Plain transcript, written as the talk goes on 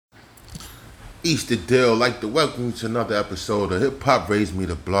Easter Dill, like to welcome you to another episode of Hip Hop Raised Me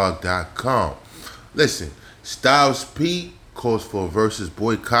the Blog.com. Listen, Styles P calls for a Verzuz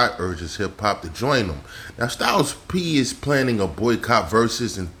boycott, urges hip hop to join him. Now, Styles P is planning a boycott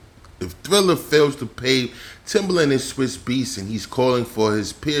Verzuz, and if Thriller fails to pay Timbaland and Swiss Beats, and he's calling for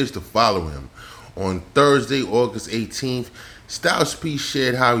his peers to follow him. On Thursday, August 18th, Styles P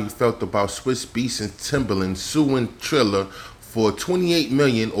shared how he felt about Swiss Beats and Timbaland suing Triller for $28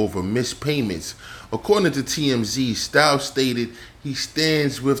 million over missed payments. According to TMZ, Styles stated he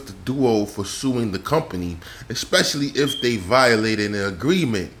stands with the duo for suing the company, especially if they violated an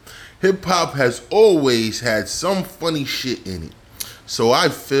agreement. Hip hop has always had some funny shit in it. So I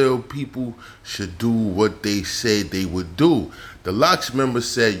feel people should do what they said they would do. The Locks member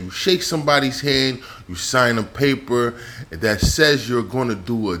said you shake somebody's hand, you sign a paper that says you're going to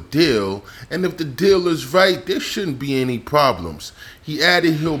do a deal, and if the deal is right, there shouldn't be any problems. He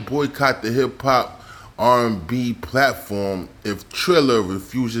added he'll boycott the hip-hop R&B platform if Triller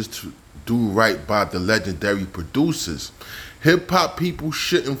refuses to do right by the legendary producers. Hip-hop people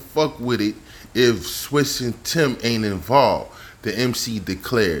shouldn't fuck with it if Swiss and Tim ain't involved, the MC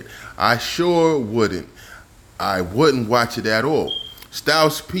declared. I sure wouldn't. I wouldn't watch it at all.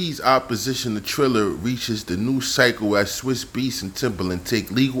 Styles P's opposition to Triller reaches the new cycle as Swiss Beats and Timbaland take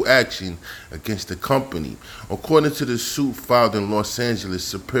legal action against the company. According to the suit filed in Los Angeles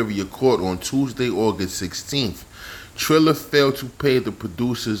Superior Court on Tuesday, August 16th, Triller failed to pay the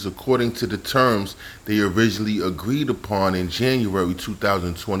producers according to the terms they originally agreed upon in January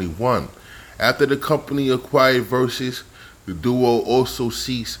 2021. After the company acquired Verzuz, the duo also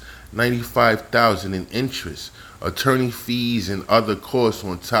seeks $95,000 in interest, attorney fees, and other costs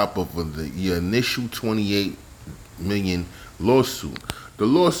on top of the initial $28 million lawsuit. The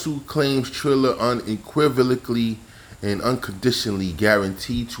lawsuit claims Triller unequivocally and unconditionally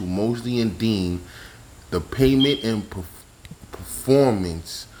guaranteed to Mosley and Dean the payment and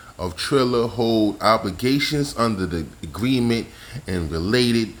performance of Triller, hold obligations under the agreement and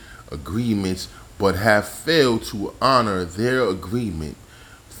related agreements, but have failed to honor their agreement.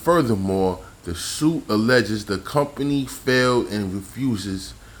 Furthermore, the suit alleges the company failed and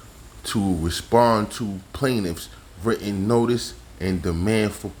refuses to respond to plaintiffs' written notice and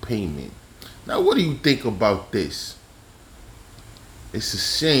demand for payment. Now, what do you think about this? It's a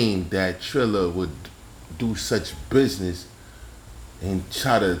shame that Triller would do such business and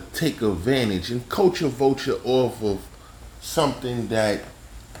try to take advantage and culture vulture off of something that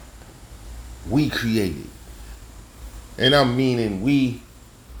we created. And I'm meaning we,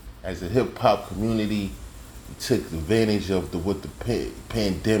 as a hip hop community, took advantage of what the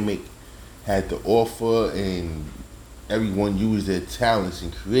pandemic had to offer, and everyone used their talents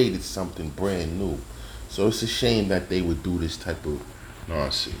and created something brand new. So it's a shame that they would do this type of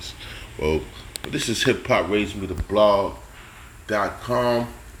nonsense. Well, this is Hip Hop Raised Me the Blog.com,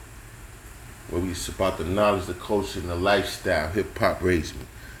 where it's about the knowledge, the culture, and the lifestyle. Hip Hop Raised Me.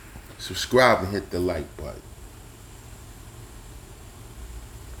 Subscribe and hit the like button.